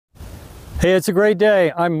Hey, it's a great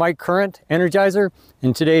day. I'm Mike Current, Energizer,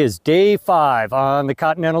 and today is day 5 on the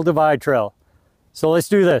Continental Divide Trail. So let's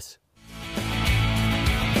do this.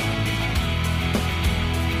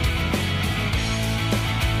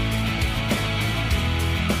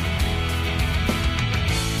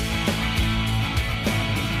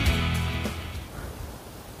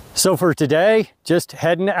 So for today, just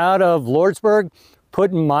heading out of Lordsburg,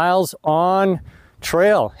 putting miles on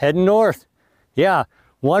trail, heading north. Yeah.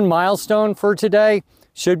 One milestone for today,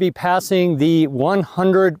 should be passing the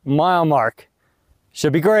 100-mile mark.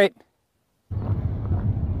 Should be great.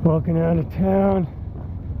 Walking out of town.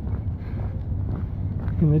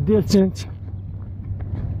 In the distance.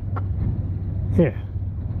 Yeah,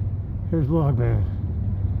 here's Logman.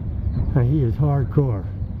 Now he is hardcore.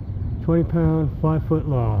 20-pound, 5-foot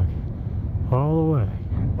log. All the way.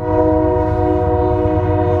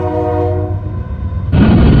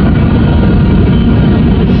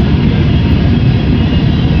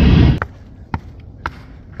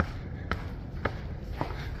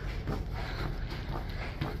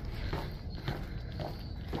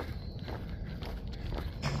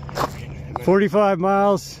 45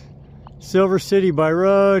 miles, Silver City by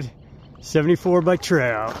road, 74 by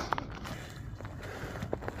trail.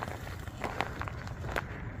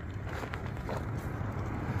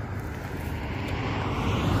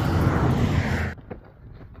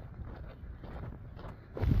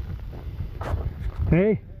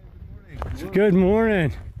 Hey, good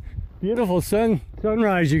morning. Beautiful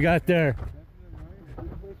sunrise you got there.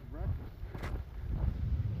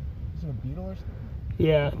 Is it a beetle or something?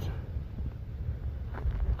 Yeah.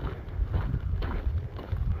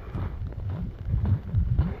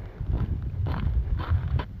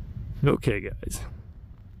 Okay, guys.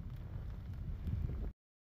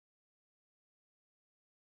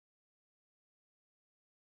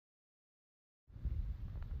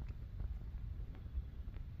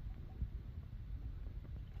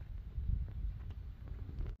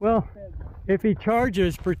 Well, if he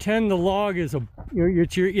charges, pretend the log is a,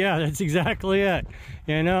 yeah, that's exactly it.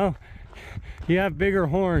 You know, you have bigger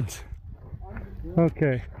horns.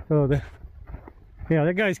 Okay, so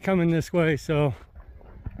that guy's coming this way, so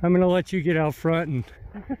I'm gonna let you get out front and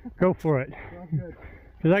go for it.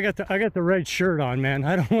 Cause I got the red shirt on, man.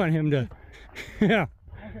 I don't want him to, yeah.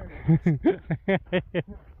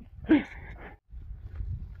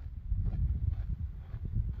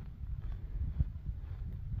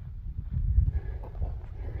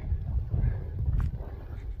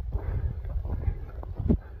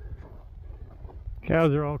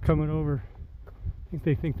 Cows are all coming over. I think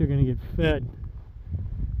they think they're gonna get fed.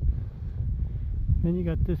 Then you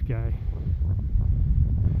got this guy.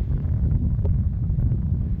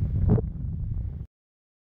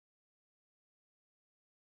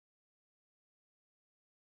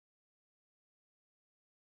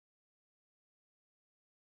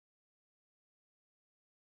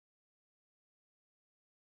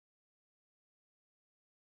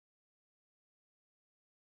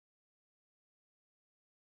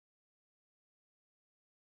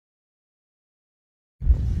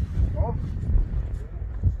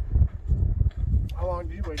 How long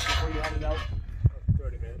do you wait before you head it out?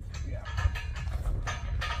 30 minutes. Yeah.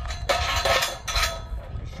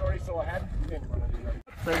 Is Shorty still ahead? You didn't run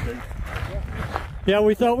anything. Yeah,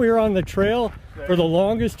 we thought we were on the trail for the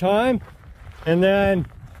longest time, and then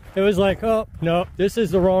it was like, oh no, this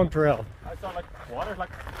is the wrong trail. I saw like water,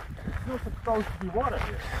 like there's supposed to be water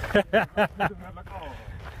here. Like, oh,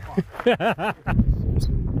 fuck.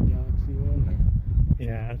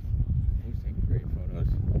 Yeah. Great photos.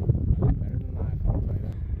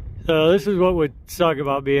 So this is what would suck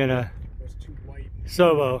about being a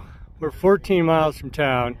Sobo. We're 14 miles from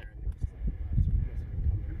town.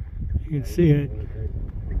 You can see it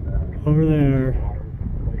over there.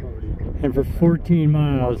 And for 14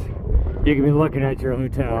 miles, you can be looking at your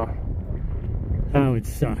hotel. That would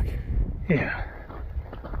suck. Yeah.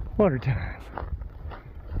 Water time.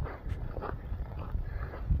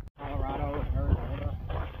 Colorado, Arizona.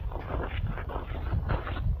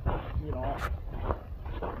 See it all.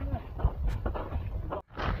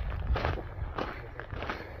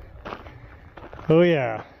 Oh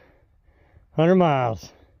yeah, 100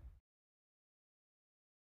 miles.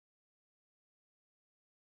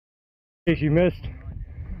 In case you missed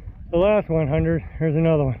the last 100, here's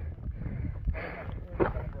another one.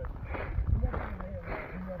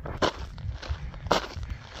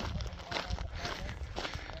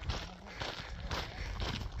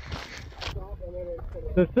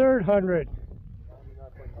 The third 100.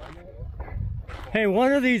 Hey,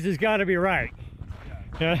 one of these has got to be right.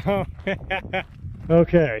 You know?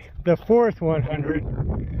 Okay, the fourth 100,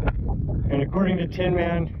 and according to Tin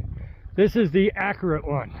Man, this is the accurate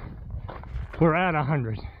one. We're at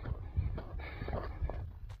 100.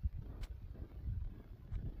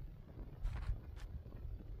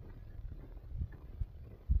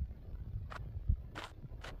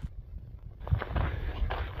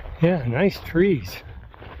 Yeah, nice trees.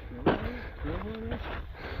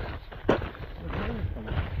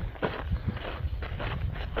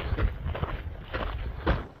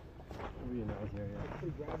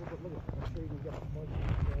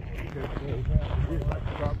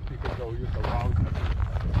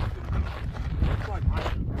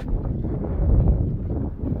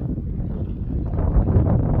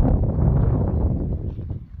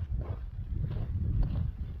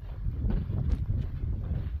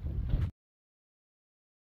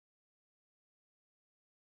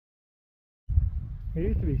 There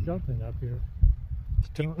used to be something up here.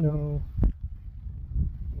 Just don't know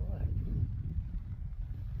what.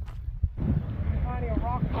 Finding a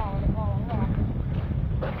rock pile in a pile of rocks.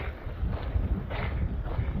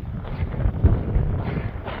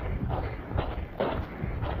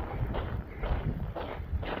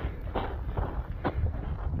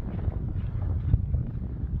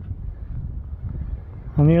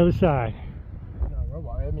 On the other side. No,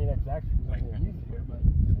 robot. I mean, it's actually easier, but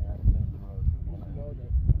yeah, it's the road. You know that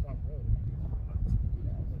it's on the road.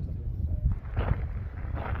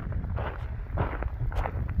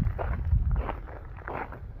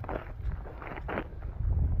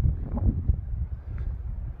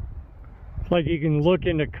 It's like you can look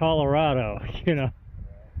into Colorado, you know.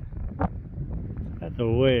 That's a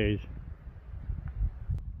ways.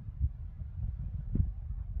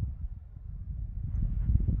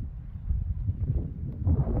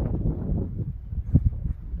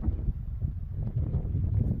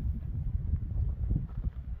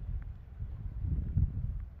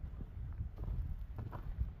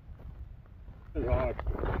 It's hard.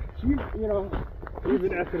 You know,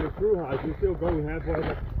 even after the thru-hike, you're still going halfway.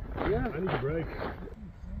 Like, yeah, I need a break.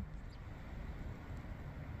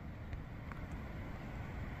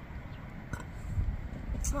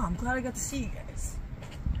 Oh, I'm glad I got to see you guys.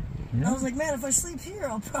 Yeah. I was like, man, if I sleep here,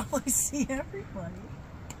 I'll probably see everybody.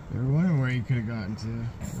 You were wondering where you could have gotten to.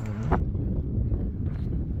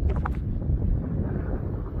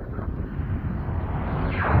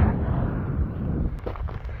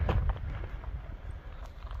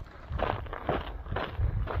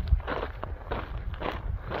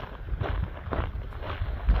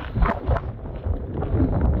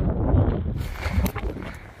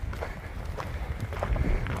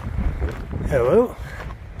 Hello.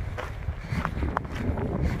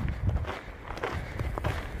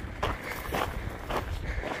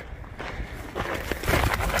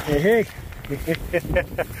 Hey, hey.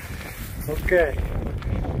 Okay.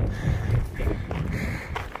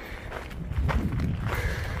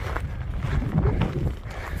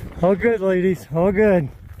 All good, ladies. All good.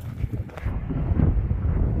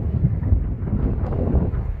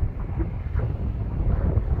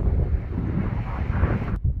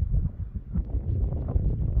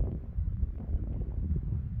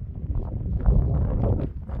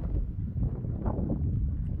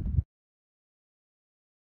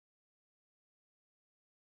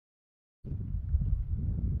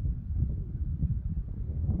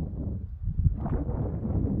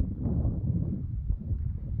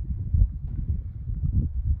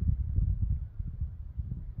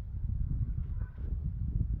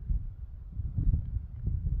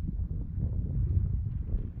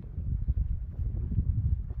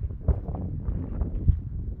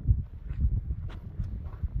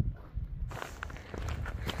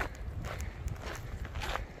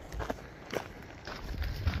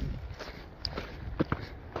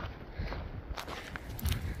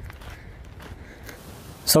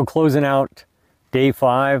 So closing out day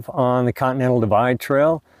 5 on the Continental Divide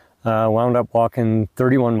Trail, wound up walking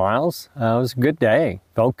 31 miles. It was a good day,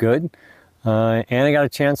 felt good. And I got a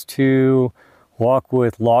chance to walk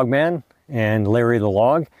with Logman and Larry the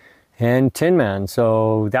Log and Tin Man.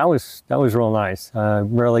 So that was real nice.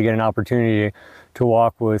 Rarely get an opportunity to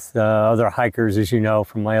walk with other hikers, as you know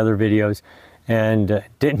from my other videos, and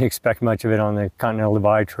didn't expect much of it on the Continental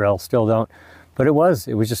Divide Trail, still don't. But it was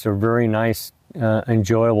just a very nice,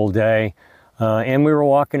 enjoyable day. And we were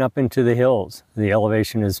walking up into the hills. The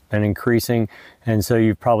elevation has been increasing, and so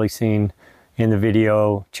you've probably seen in the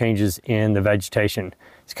video changes in the vegetation.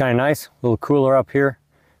 It's kind of nice, a little cooler up here,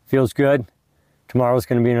 feels good. Tomorrow's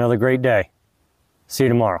going to be another great day. See you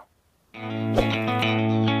tomorrow.